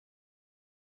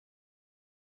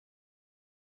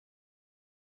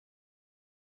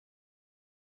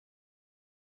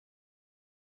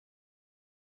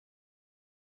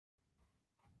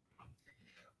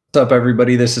What's up,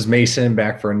 everybody? This is Mason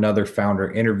back for another founder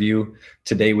interview.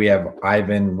 Today we have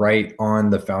Ivan Wright on,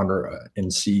 the founder and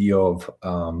CEO of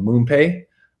MoonPay.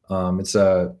 It's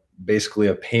basically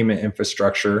a payment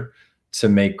infrastructure to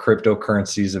make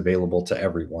cryptocurrencies available to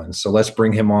everyone. So let's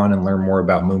bring him on and learn more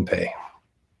about MoonPay.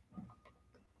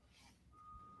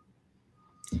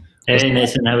 Hey,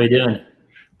 Mason, how are we doing?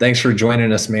 Thanks for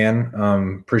joining us, man.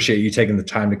 Appreciate you taking the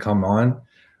time to come on.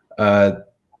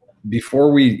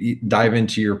 Before we dive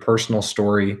into your personal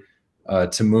story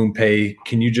to MoonPay,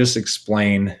 can you just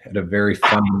explain at a very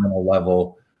fundamental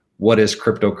level what is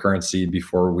cryptocurrency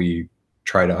before we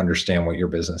try to understand what your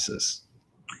business is?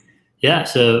 Yeah,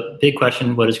 so big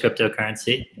question, what is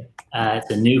cryptocurrency? It's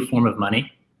a new form of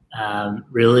money.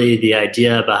 Really, the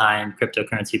idea behind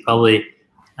cryptocurrency, probably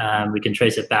we can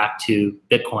trace it back to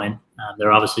Bitcoin. There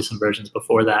are obviously some versions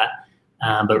before that,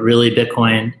 but really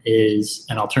Bitcoin is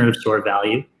an alternative store of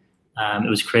value. It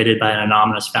was created by an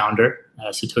anonymous founder,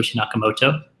 Satoshi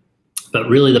Nakamoto. But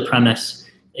really the premise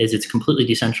is it's completely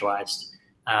decentralized.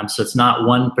 So it's not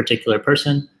one particular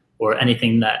person or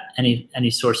anything that any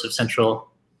source of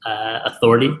central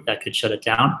authority that could shut it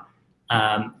down.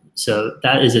 So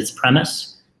that is its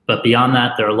premise. But beyond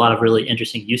that, there are a lot of really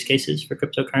interesting use cases for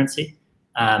cryptocurrency.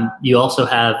 You also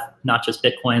have not just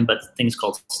Bitcoin, but things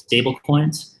called stable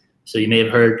coins. So you may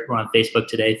have heard, we're on Facebook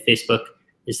today, Facebook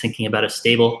is thinking about a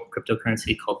stable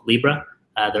cryptocurrency called Libra.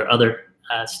 There are other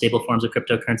stable forms of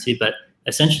cryptocurrency, but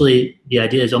essentially the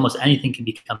idea is almost anything can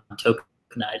become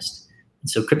tokenized. And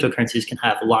so cryptocurrencies can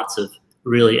have lots of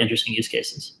really interesting use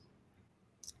cases.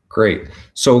 Great.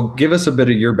 So give us a bit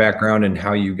of your background and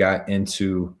how you got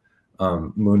into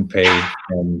MoonPay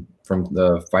and from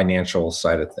the financial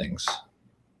side of things.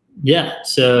 Yeah,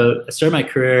 so I started my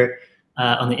career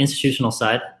on the institutional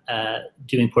side,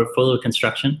 doing portfolio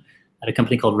construction at a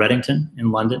company called Reddington in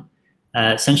London.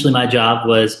 Essentially, my job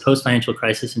was post-financial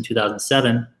crisis in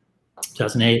 2007,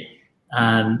 2008.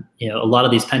 A lot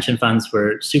of these pension funds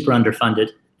were super underfunded,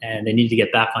 and they needed to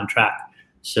get back on track.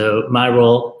 So my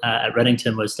role at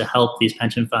Reddington was to help these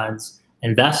pension funds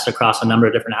invest across a number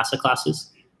of different asset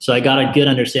classes. So I got a good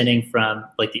understanding from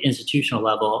like the institutional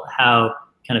level how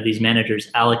kind of these managers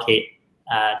allocate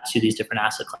to these different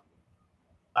asset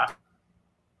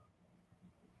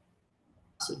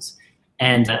classes.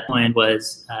 And that point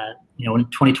was, in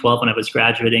 2012 when I was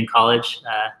graduating college,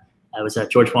 I was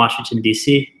at George Washington,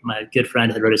 D.C. My good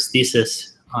friend had wrote his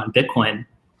thesis on Bitcoin.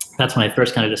 That's when I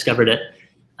first kind of discovered it.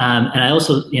 And I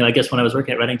also, I guess when I was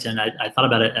working at Reddington, I thought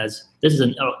about it as this is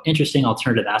an interesting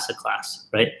alternative asset class,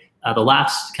 right? The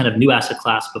last kind of new asset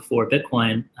class before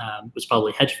Bitcoin was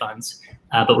probably hedge funds.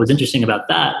 But what was interesting about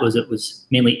that was it was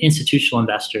mainly institutional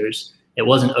investors. It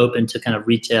wasn't open to kind of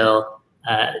retail,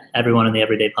 everyone in the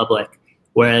everyday public.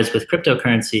 Whereas with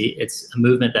cryptocurrency, it's a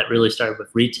movement that really started with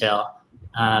retail.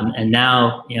 And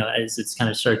now, as it's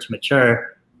kind of started to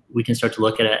mature, we can start to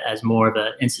look at it as more of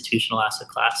an institutional asset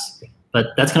class.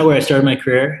 But that's kind of where I started my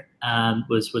career,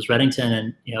 was Reddington.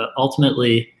 And,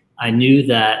 ultimately, I knew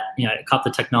that, I caught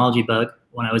the technology bug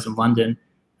when I was in London.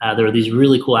 There were these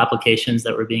really cool applications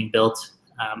that were being built.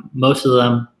 Most of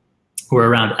them were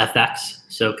around FX.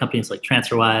 So companies like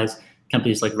TransferWise,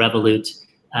 companies like Revolut,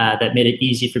 that made it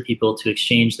easy for people to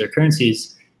exchange their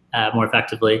currencies more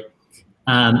effectively.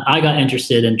 I got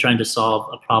interested in trying to solve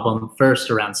a problem first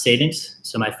around savings.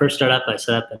 So my first startup I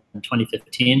set up in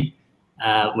 2015,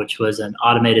 which was an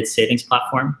automated savings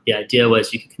platform. The idea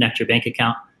was you could connect your bank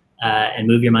account and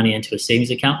move your money into a savings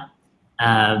account.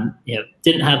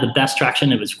 Didn't have the best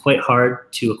traction. It was quite hard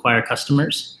to acquire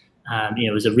customers.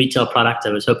 It was a retail product. I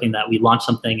was hoping that we launched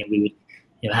something and we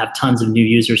would have tons of new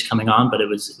users coming on, but it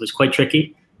was quite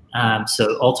tricky.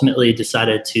 So ultimately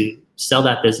decided to sell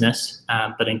that business.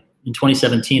 But in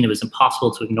 2017, it was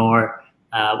impossible to ignore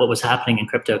what was happening in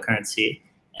cryptocurrency.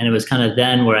 And it was kind of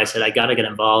then where I said, I got to get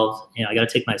involved. I got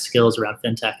to take my skills around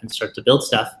fintech and start to build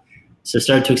stuff. So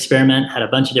started to experiment, had a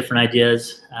bunch of different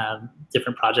ideas,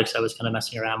 different projects I was kind of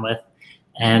messing around with.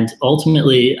 And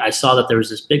ultimately, I saw that there was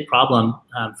this big problem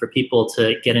for people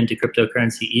to get into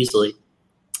cryptocurrency easily.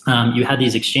 You had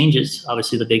these exchanges,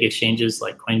 obviously the big exchanges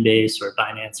like Coinbase or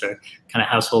Binance are kind of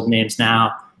household names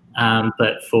now.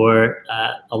 But for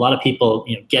a lot of people,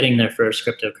 getting their first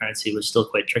cryptocurrency was still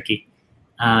quite tricky.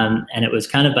 And it was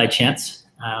kind of by chance,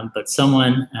 but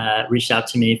someone reached out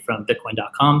to me from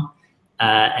Bitcoin.com,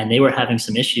 and they were having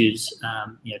some issues,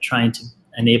 trying to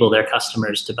enable their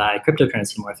customers to buy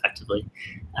cryptocurrency more effectively.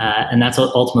 And that's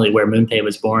ultimately where MoonPay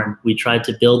was born. We tried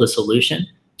to build a solution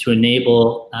to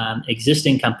enable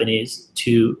existing companies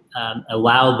to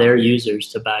allow their users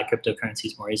to buy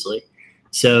cryptocurrencies more easily.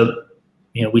 So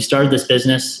we started this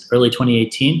business early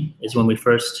 2018 is when we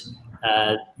first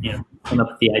came up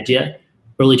with the idea.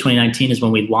 Early 2019 is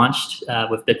when we launched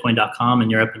with Bitcoin.com in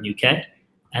Europe and UK.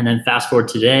 And then fast forward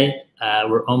today,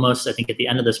 we're almost, I think at the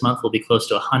end of this month, we'll be close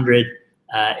to 100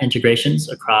 integrations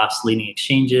across leading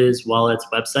exchanges, wallets,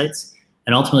 websites.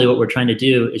 And ultimately what we're trying to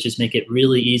do is just make it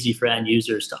really easy for end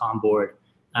users to onboard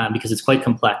because it's quite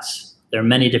complex. There are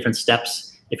many different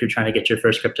steps if you're trying to get your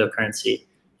first cryptocurrency.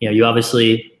 You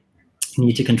obviously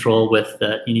need to control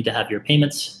you need to have your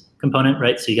payments component,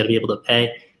 right? So you got to be able to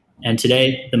pay. And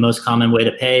today, the most common way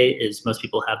to pay is most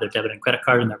people have their debit and credit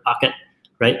card in their pocket,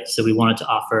 right? So we wanted to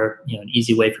offer an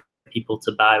easy way for people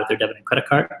to buy with their debit and credit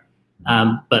card.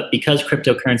 But because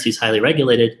cryptocurrency is highly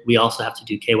regulated, we also have to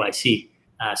do KYC.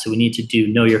 So we need to do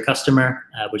know your customer,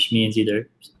 which means either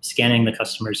scanning the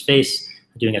customer's face,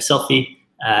 doing a selfie,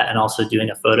 and also doing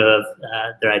a photo of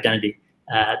their identity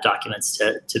documents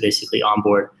to basically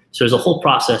onboard. So there's a whole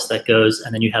process that goes,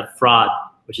 and then you have fraud,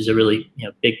 which is a really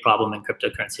big problem in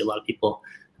cryptocurrency. A lot of people,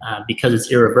 because it's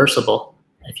irreversible,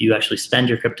 if you actually spend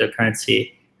your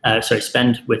cryptocurrency,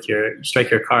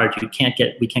 strike your card, we can't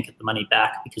get the money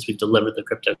back because we've delivered the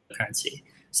cryptocurrency.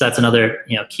 So that's another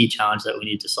key challenge that we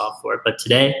need to solve for. But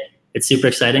today, it's super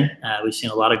exciting. We've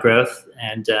seen a lot of growth,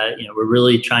 and we're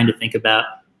really trying to think about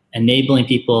enabling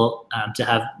people to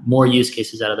have more use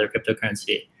cases out of their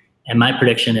cryptocurrency. And my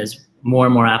prediction is more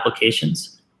and more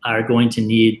applications are going to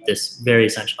need this very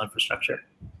essential infrastructure.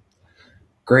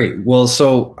 Great. Well,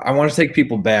 so I want to take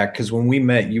people back because when we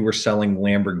met, you were selling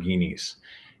Lamborghinis.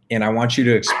 And I want you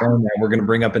to explain that. We're going to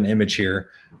bring up an image here,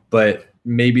 but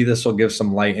maybe this will give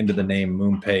some light into the name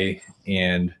MoonPay,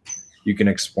 and you can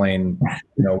explain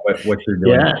what you're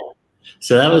doing. Yeah.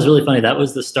 So that was really funny. That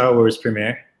was the Star Wars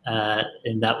premiere,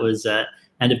 and that was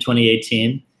end of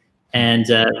 2018. And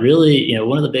really,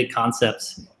 one of the big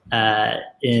concepts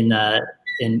in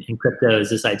crypto is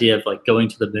this idea of like going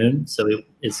to the moon. So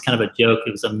it's kind of a joke.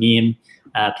 It was a meme.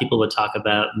 People would talk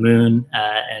about moon,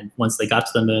 and once they got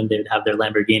to the moon, they would have their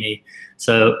Lamborghini.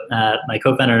 So my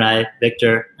co-founder and I,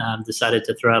 Victor, decided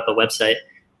to throw up a website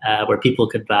where people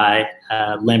could buy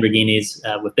Lamborghinis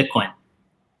with Bitcoin.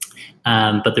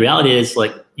 But the reality is,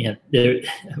 when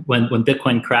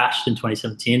Bitcoin crashed in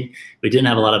 2017, we didn't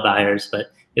have a lot of buyers, but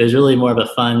it was really more of a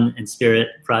fun and spirit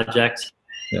project.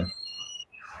 Yeah.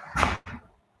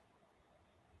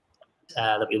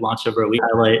 That we launched over a week.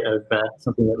 Highlight of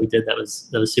something that we did that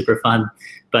was super fun.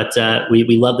 But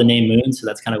we love the name Moon, so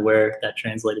that's kind of where that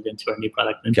translated into our new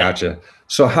product. Gotcha.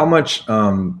 So how much?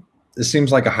 This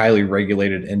seems like a highly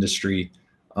regulated industry.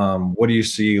 What do you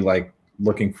see like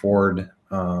looking forward?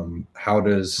 How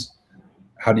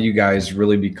do you guys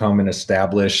really become an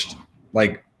established,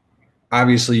 like,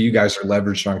 obviously you guys are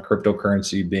leveraged on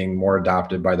cryptocurrency being more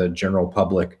adopted by the general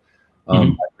public,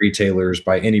 by retailers,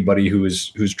 by anybody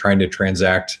who's trying to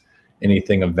transact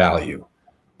anything of value.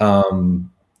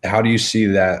 How do you see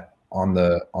that on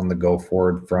the go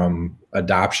forward from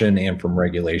adoption and from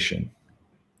regulation?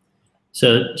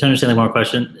 So to understand the more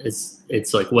question,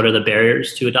 it's like, what are the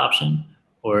barriers to adoption?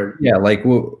 Or yeah, like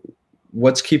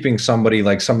what's keeping somebody,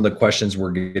 like some of the questions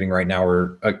we're getting right now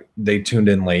are they tuned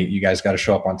in late, you guys got to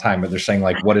show up on time, but they're saying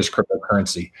like, what is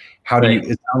cryptocurrency? How do you,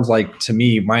 it sounds like to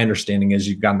me, my understanding is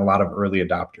you've gotten a lot of early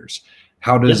adopters.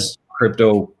 How does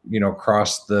crypto,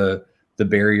 cross the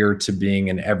barrier to being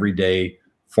an everyday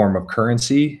form of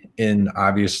currency? And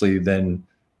obviously then,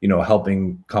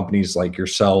 helping companies like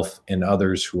yourself and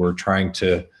others who are trying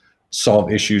to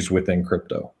solve issues within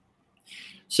crypto.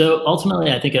 So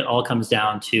ultimately, I think it all comes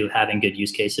down to having good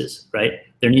use cases, right?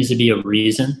 There needs to be a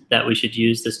reason that we should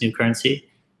use this new currency.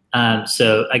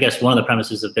 So I guess one of the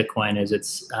premises of Bitcoin is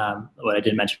it's what I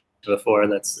didn't mention before.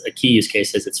 That's a key use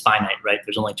case is it's finite, right?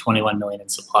 There's only 21 million in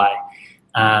supply.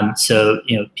 So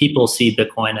people see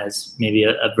Bitcoin as maybe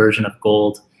a version of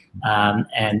gold,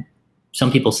 and some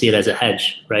people see it as a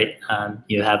hedge, right?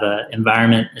 You have an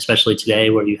environment, especially today,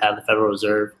 where you have the Federal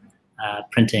Reserve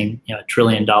printing $1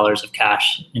 trillion of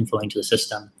cash inflowing to the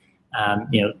system.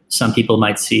 Some people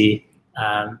might see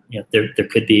there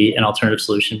could be an alternative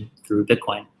solution through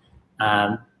Bitcoin.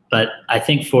 But I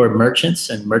think for merchants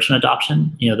and merchant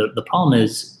adoption, the problem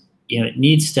is it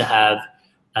needs to have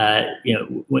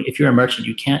if you're a merchant,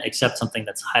 you can't accept something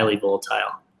that's highly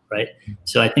volatile, right?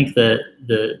 So I think the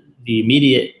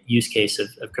immediate use case of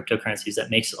cryptocurrencies that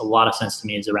makes a lot of sense to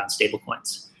me is around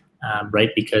stablecoins,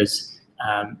 right? Because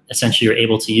essentially you're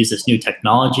able to use this new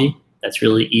technology that's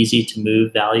really easy to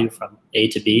move value from A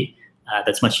to B,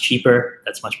 that's much cheaper,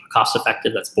 that's much more cost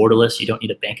effective, that's borderless. You don't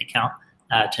need a bank account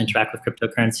to interact with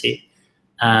cryptocurrency.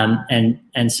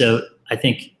 And so I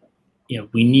think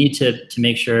we need to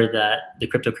make sure that the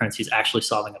cryptocurrency is actually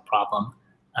solving a problem.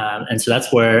 And so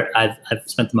that's where I've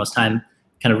spent the most time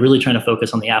kind of really trying to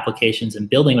focus on the applications and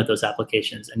building with those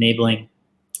applications, enabling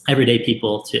everyday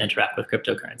people to interact with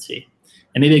cryptocurrency.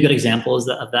 And maybe a good example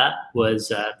of that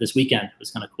was this weekend. It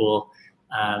was kind of cool.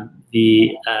 A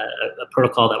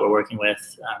protocol that we're working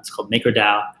with, it's called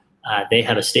MakerDAO. They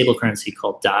have a stable currency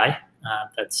called DAI.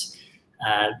 That's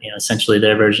essentially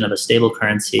their version of a stable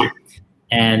currency.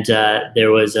 And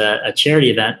there was a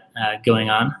charity event going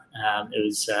on. It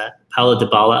was Paulo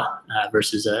Dybala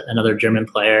versus another German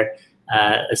player.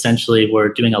 Essentially, we're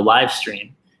doing a live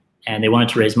stream, and they wanted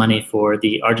to raise money for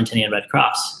the Argentinian Red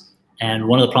Cross. And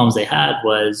one of the problems they had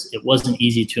was it wasn't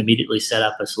easy to immediately set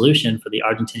up a solution for the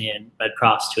Argentinian Red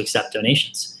Cross to accept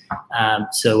donations.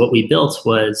 So what we built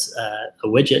was a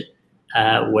widget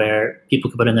where people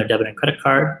could put in their debit and credit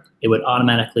card. It would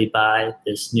automatically buy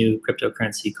this new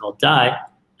cryptocurrency called DAI,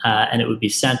 and it would be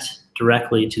sent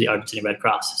directly to the Argentinian Red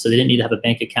Cross. So they didn't need to have a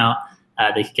bank account.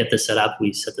 They could get this set up.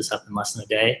 We set this up in less than a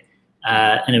day.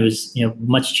 And it was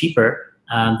much cheaper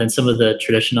than some of the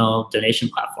traditional donation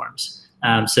platforms.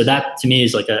 So that, to me,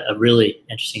 is like a really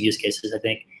interesting use case. I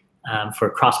think for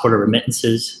cross-border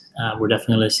remittances, we're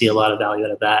definitely going to see a lot of value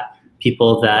out of that.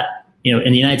 People that,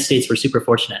 in the United States, we're super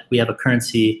fortunate. We have a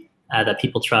currency that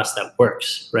people trust that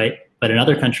works, right? But in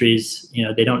other countries,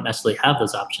 they don't necessarily have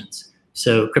those options.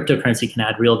 So cryptocurrency can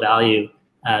add real value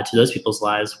to those people's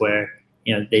lives where,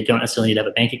 they don't necessarily need to have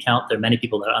a bank account. There are many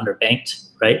people that are underbanked,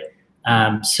 right?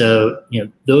 So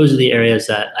those are the areas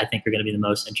that I think are going to be the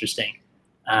most interesting.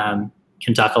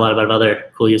 Can talk a lot about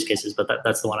other cool use cases, but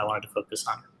that's the one I wanted to focus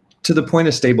on. To the point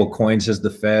of stable coins, has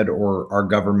the Fed or our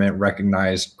government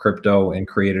recognized crypto and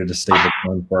created a stable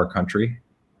coin for our country?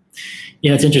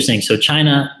 Yeah, it's interesting. So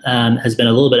China has been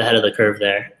a little bit ahead of the curve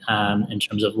there in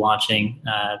terms of launching.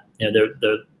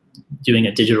 They're doing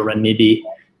a digital renminbi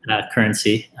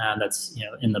currency that's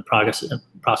in the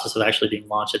process of actually being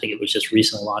launched. I think it was just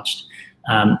recently launched.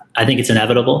 I think it's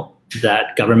inevitable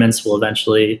that governments will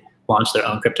eventually launch their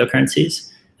own cryptocurrencies.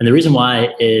 And the reason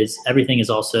why is everything is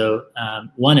also,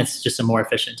 one, it's just a more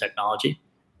efficient technology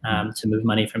to move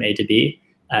money from A to B.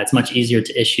 It's much easier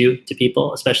to issue to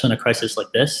people, especially in a crisis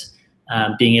like this.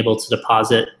 Being able to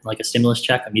deposit like a stimulus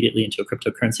check immediately into a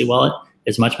cryptocurrency wallet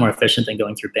is much more efficient than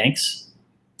going through banks.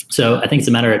 So I think it's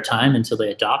a matter of time until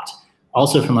they adopt.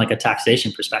 Also from like a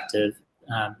taxation perspective,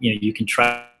 you can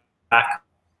track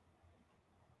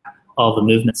all the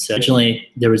movements. So originally,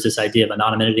 there was this idea of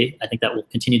anonymity. I think that will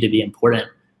continue to be important,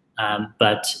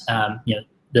 but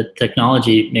the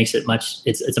technology makes it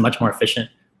it's a much more efficient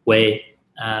way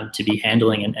to be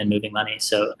handling and moving money.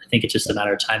 So I think it's just a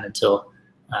matter of time until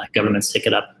governments take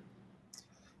it up.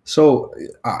 So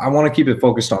I want to keep it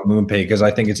focused on MoonPay because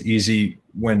I think it's easy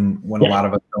when a lot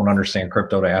of us don't understand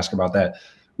crypto to ask about that.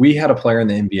 We had a player in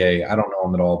the NBA. I don't know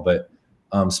him at all, but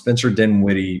Spencer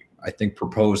Dinwiddie, I think,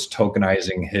 proposed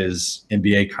tokenizing his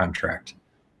NBA contract.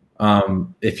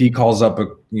 If he calls up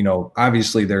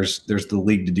obviously there's the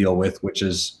league to deal with, which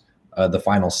is the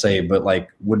final say, but like,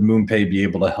 would MoonPay be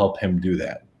able to help him do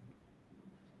that?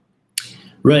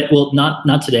 Right. Well,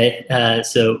 not today.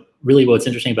 So really what's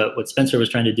interesting about what Spencer was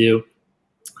trying to do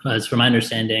was, from my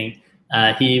understanding,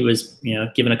 he was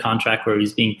given a contract where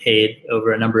he's being paid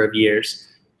over a number of years.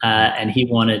 And he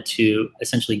wanted to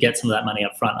essentially get some of that money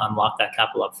up front, unlock that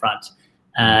capital up front.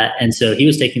 And so he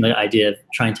was taking the idea of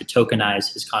trying to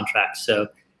tokenize his contract. So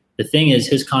the thing is,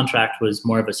 his contract was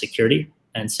more of a security.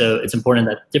 And so it's important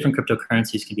that different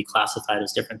cryptocurrencies can be classified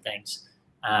as different things.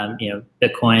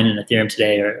 Bitcoin and Ethereum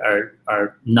today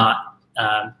are not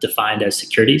defined as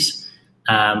securities.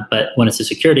 But when it's a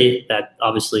security, that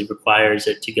obviously requires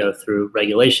it to go through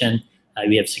regulation.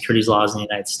 We have securities laws in the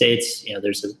United States.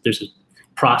 There's a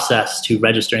process to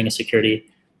registering a security.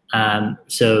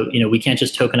 So we can't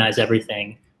just tokenize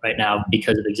everything right now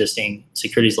because of existing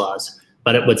securities laws.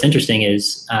 But what's interesting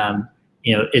is,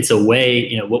 it's a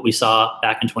way, what we saw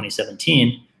back in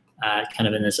 2017, kind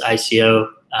of in this ICO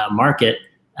market,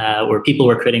 where people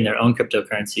were creating their own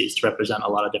cryptocurrencies to represent a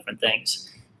lot of different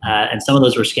things. And some of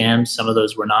those were scams. Some of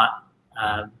those were not,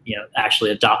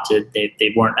 actually adopted.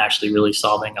 They weren't actually really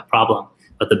solving a problem.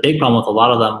 But the big problem with a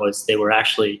lot of them was they were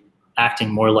actually acting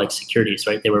more like securities,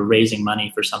 right? They were raising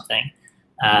money for something.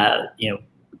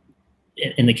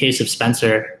 In the case of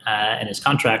Spencer and his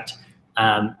contract,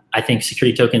 I think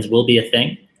security tokens will be a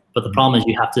thing. But the problem is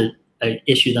you have to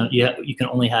issue them. You can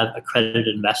only have accredited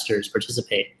investors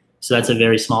participate. So that's a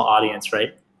very small audience,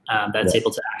 right? That's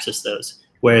able to access those.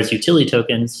 Whereas utility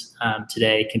tokens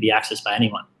today can be accessed by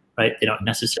anyone, right? They don't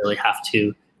necessarily have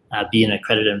to be an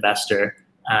accredited investor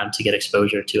to get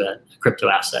exposure to a crypto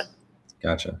asset.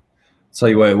 Gotcha. Tell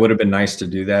you what, it would have been nice to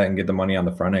do that and get the money on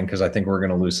the front end, because I think we're going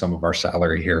to lose some of our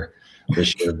salary here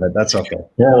this year, but that's okay.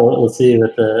 Yeah, we'll see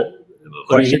with the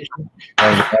question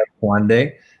of one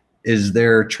day. Is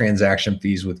there transaction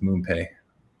fees with MoonPay?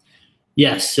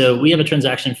 Yes, so we have a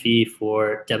transaction fee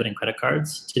for debit and credit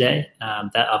cards today.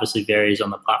 That obviously varies on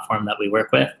the platform that we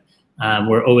work with.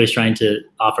 We're always trying to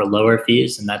offer lower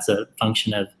fees, and that's a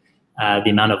function of the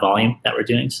amount of volume that we're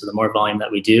doing. So the more volume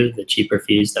that we do, the cheaper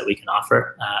fees that we can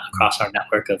offer across our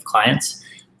network of clients.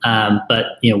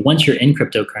 But once you're in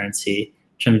cryptocurrency,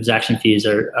 transaction fees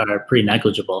are pretty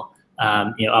negligible.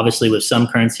 Obviously with some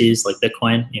currencies like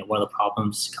Bitcoin, one of the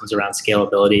problems comes around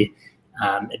scalability.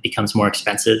 It becomes more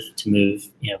expensive to move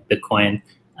Bitcoin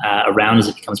around as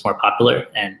it becomes more popular,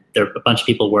 and there are a bunch of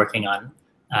people working on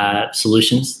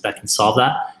solutions that can solve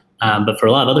that. But for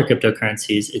a lot of other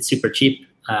cryptocurrencies, it's super cheap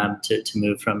to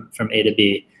move from A to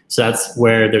B. So that's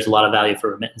where there's a lot of value for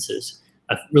remittances.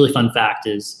 A really fun fact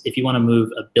is if you want to move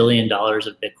 $1 billion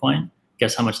of Bitcoin,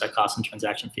 guess how much that costs in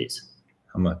transaction fees?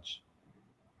 How much?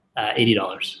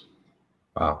 $80.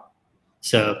 Wow.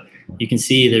 So you can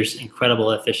see there's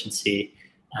incredible efficiency,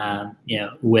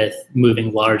 with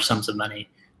moving large sums of money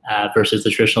versus the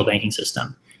traditional banking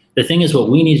system. The thing is, what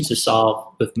we needed to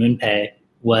solve with MoonPay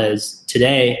was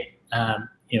today,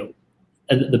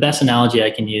 the best analogy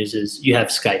I can use is you have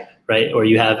Skype, right? Or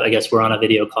you have, I guess we're on a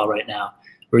video call right now.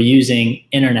 We're using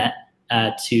internet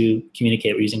to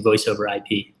communicate. We're using voice over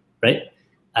IP, right?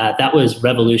 That was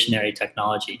revolutionary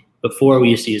technology. Before we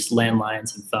used to use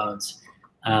landlines and phones.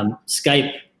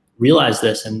 Skype realized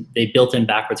this and they built in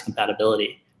backwards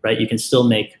compatibility, right? You can still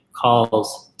make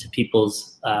calls to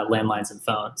people's landlines and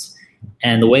phones.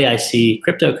 And the way I see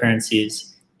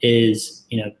cryptocurrencies is,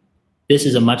 this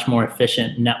is a much more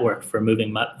efficient network for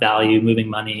moving value, moving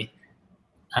money.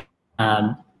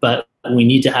 But we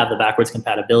need to have the backwards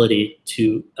compatibility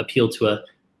to appeal to a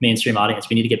mainstream audience.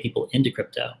 We need to get people into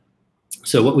crypto.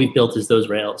 So what we've built is those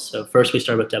rails. So first we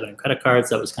started with debit and credit cards.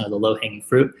 That was kind of the low hanging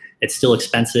fruit. It's still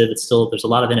expensive. There's a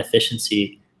lot of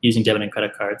inefficiency using debit and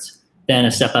credit cards. Then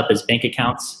a step up is bank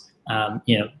accounts.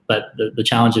 But the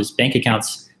challenge is bank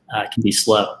accounts can be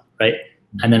slow, right?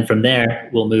 And then from there,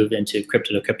 we'll move into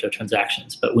crypto to crypto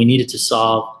transactions. But we needed to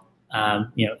solve,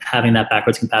 having that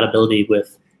backwards compatibility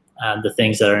with the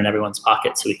things that are in everyone's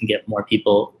pocket so we can get more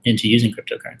people into using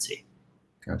cryptocurrency.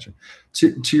 Gotcha.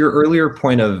 To your earlier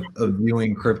point of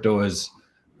viewing crypto as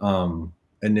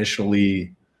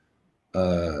initially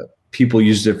people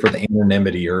used it for the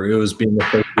anonymity, or it was being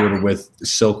associated with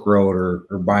Silk Road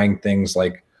or buying things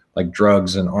like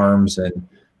drugs and arms and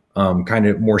kind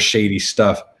of more shady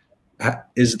stuff.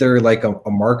 Is there like a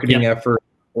marketing effort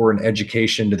or an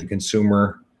education to the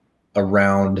consumer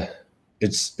around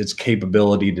its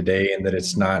capability today, and that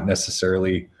it's not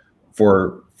necessarily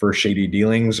for shady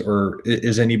dealings? Or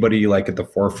is anybody like at the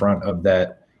forefront of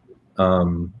that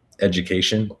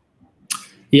education?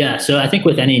 Yeah, so I think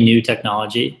with any new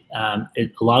technology, a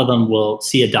lot of them will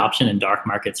see adoption in dark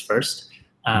markets first.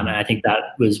 And I think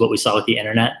that was what we saw with the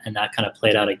internet, and that kind of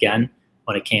played out again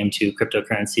when it came to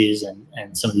cryptocurrencies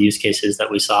and some of the use cases that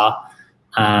we saw.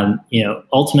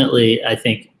 Ultimately, I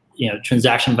think,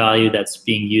 transaction value that's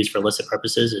being used for illicit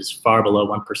purposes is far below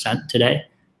 1% today.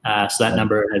 So that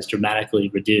number has dramatically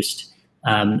reduced.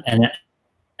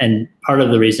 And part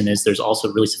of the reason is there's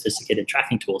also really sophisticated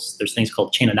tracking tools. There's things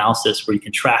called chain analysis where you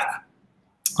can track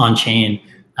on chain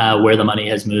where the money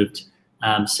has moved.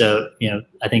 So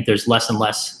I think there's less and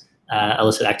less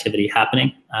illicit activity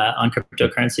happening on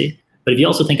cryptocurrency. But if you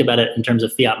also think about it in terms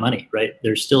of fiat money, right?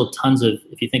 There's still tons of,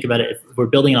 if you think about it, if we're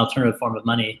building an alternative form of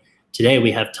money, today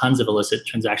we have tons of illicit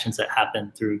transactions that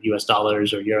happen through US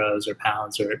dollars or euros or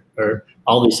pounds or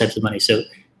all these types of money. So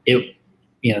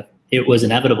it was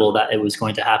inevitable that it was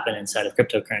going to happen inside of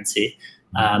cryptocurrency.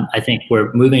 I think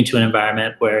we're moving to an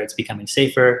environment where it's becoming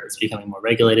safer, it's becoming more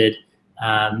regulated,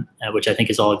 which I think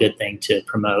is all a good thing to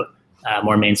promote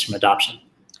more mainstream adoption.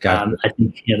 I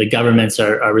think the governments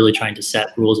are really trying to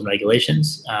set rules and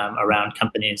regulations around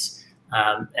companies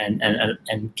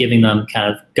and giving them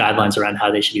kind of guidelines around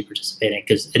how they should be participating,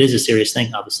 because it is a serious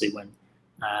thing, obviously, when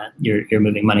you're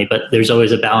moving money. But there's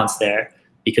always a balance there,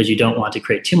 because you don't want to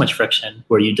create too much friction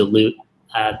where you dilute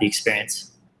the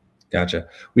experience. Gotcha.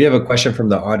 We have a question from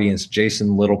the audience,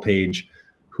 Jason Littlepage.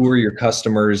 Who are your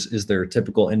customers? Is there a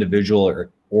typical individual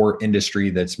or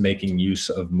industry that's making use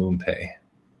of MoonPay?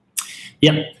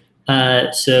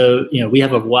 Yep. So, we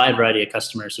have a wide variety of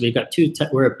customers. So we've got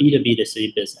we're a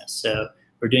B2B2C business. So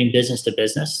we're doing business to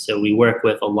business. So we work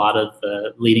with a lot of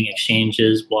the leading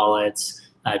exchanges, wallets,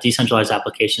 decentralized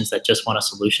applications that just want a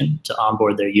solution to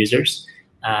onboard their users.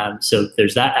 So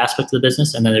there's that aspect of the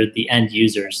business, and then there's the end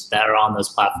users that are on those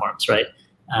platforms, right?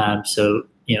 So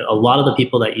a lot of the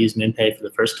people that use MoonPay for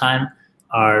the first time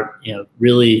are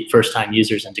really first-time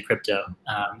users into crypto.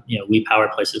 We power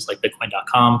places like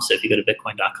Bitcoin.com. So if you go to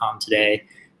Bitcoin.com today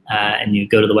and you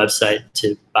go to the website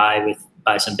to buy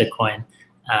some Bitcoin,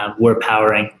 we're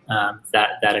powering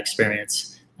that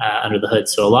experience under the hood.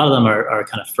 So a lot of them are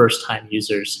kind of first-time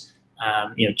users,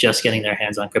 just getting their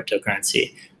hands on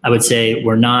cryptocurrency. I would say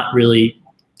we're not really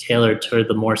tailored toward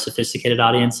the more sophisticated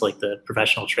audience, like the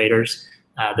professional traders.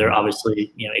 They're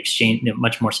obviously,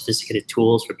 much more sophisticated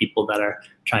tools for people that are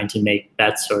trying to make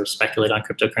bets or speculate on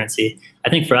cryptocurrency. I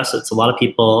think for us, it's a lot of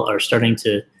people are starting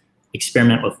to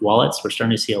experiment with wallets. We're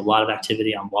starting to see a lot of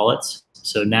activity on wallets.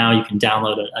 So now you can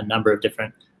download a number of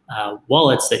different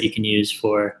wallets that you can use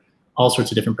for all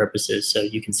sorts of different purposes. So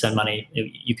you can send money.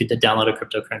 You could download a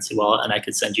cryptocurrency wallet, and I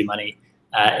could send you money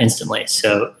instantly.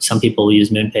 So some people use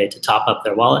MoonPay to top up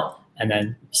their wallet and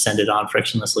then send it on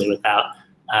frictionlessly without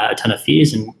a ton of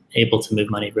fees, and able to move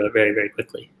money very, very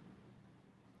quickly.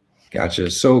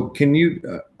 Gotcha. So can you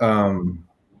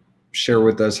share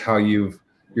with us how you're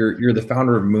the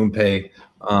founder of MoonPay.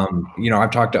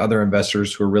 I've talked to other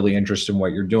investors who are really interested in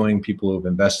what you're doing, people who have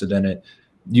invested in it.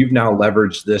 You've now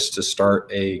leveraged this to start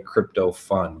a crypto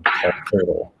fund called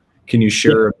HODL. Can you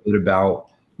share a bit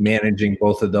about managing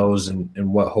both of those and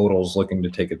what HODL is looking to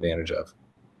take advantage of?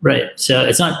 Right. So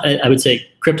it's not, I would say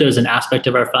crypto is an aspect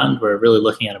of our fund. We're really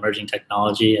looking at emerging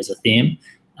technology as a theme.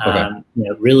 Okay.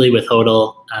 Really with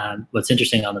HODL, what's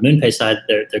interesting on the MoonPay side,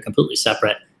 they're completely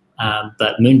separate.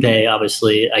 But MoonPay,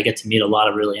 obviously, I get to meet a lot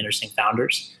of really interesting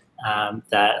founders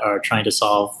that are trying to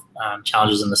solve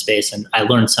challenges in the space. And I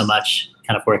learned so much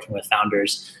kind of working with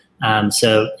founders.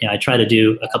 So I try to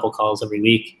do a couple calls every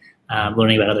week,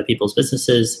 learning about other people's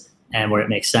businesses, and where it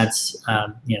makes sense,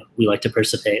 we like to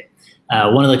participate.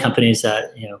 One of the companies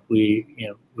that we've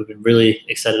been really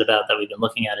excited about that we've been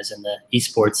looking at is in the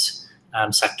esports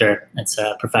sector. It's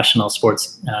a professional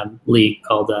sports league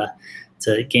called it's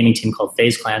a gaming team called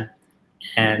FaZe Clan,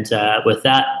 and with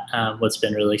that, what's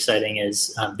been really exciting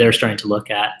is they're starting to look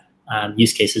at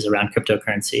use cases around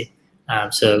cryptocurrency.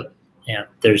 So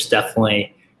there's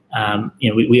definitely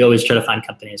we always try to find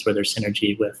companies where there's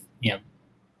synergy with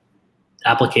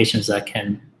applications that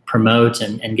can promote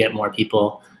and get more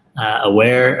people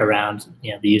aware around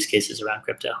the use cases around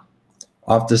crypto.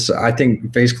 Off this, I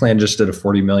think FaZe Clan just did a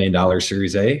 $40 million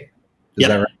Series A. Is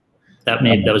that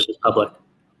right? That was just public.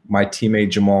 My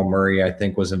teammate Jamal Murray, I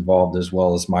think, was involved, as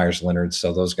well as Myers Leonard.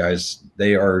 So those guys,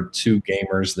 they are two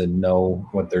gamers that know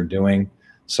what they're doing.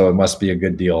 So it must be a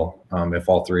good deal if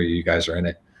all three of you guys are in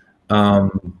it.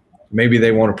 Maybe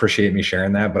they won't appreciate me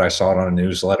sharing that, but I saw it on a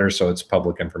newsletter, so it's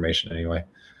public information anyway.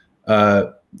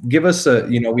 Give us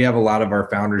we have a lot of our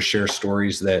founders share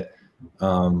stories that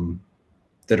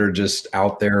are just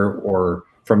out there, or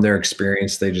from their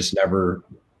experience they just never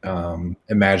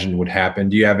imagined would happen.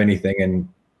 Do you have anything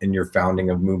in your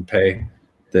founding of MoonPay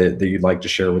that you'd like to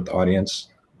share with the audience?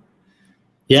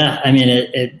 Yeah, I mean,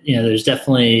 there's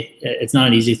definitely, it's not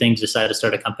an easy thing to decide to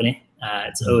start a company.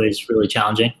 It's always really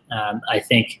challenging. I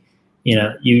think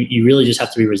you really just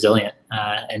have to be resilient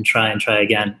and try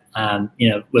again.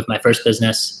 With my first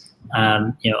business,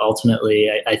 ultimately,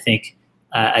 I think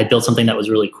I built something that was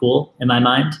really cool in my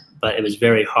mind, but it was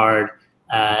very hard.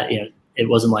 It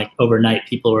wasn't like overnight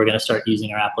people were going to start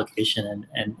using our application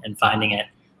and finding it.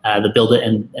 The build it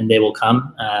and they will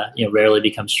come, rarely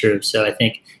becomes true. So I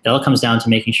think it all comes down to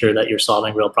making sure that you're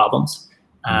solving real problems.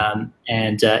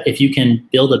 If you can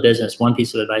build a business, one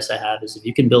piece of advice I have is if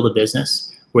you can build a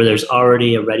business where there's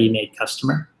already a ready-made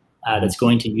customer that's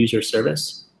going to use your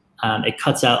service, it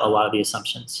cuts out a lot of the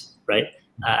assumptions, right?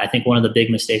 I think one of the big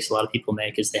mistakes a lot of people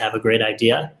make is they have a great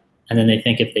idea, and then they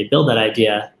think if they build that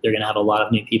idea, they're going to have a lot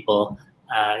of new people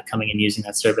coming and using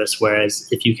that service. Whereas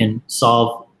if you can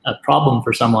solve a problem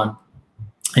for someone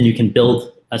and you can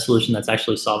build a solution that's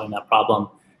actually solving that problem,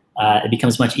 it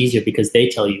becomes much easier because they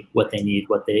tell you what they need,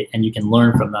 and you can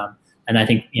learn from them. And I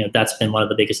think that's been one of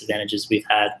the biggest advantages we've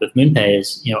had with MoonPay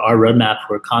is our roadmap.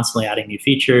 We're constantly adding new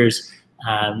features,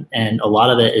 and a lot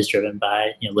of it is driven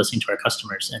by listening to our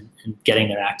customers and getting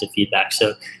their active feedback.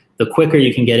 So the quicker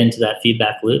you can get into that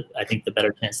feedback loop, I think the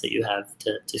better chance that you have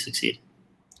to succeed.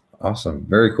 Awesome,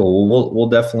 very cool. Well, we'll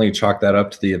definitely chalk that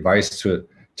up to the advice to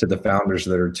the founders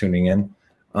that are tuning in.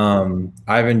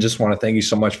 Ivan, just want to thank you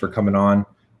so much for coming on.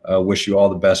 Wish you all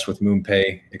the best with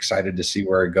MoonPay. Excited to see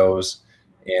where it goes,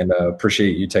 and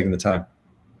appreciate you taking the time.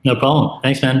 No problem.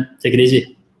 Thanks, man. Take it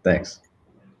easy. Thanks.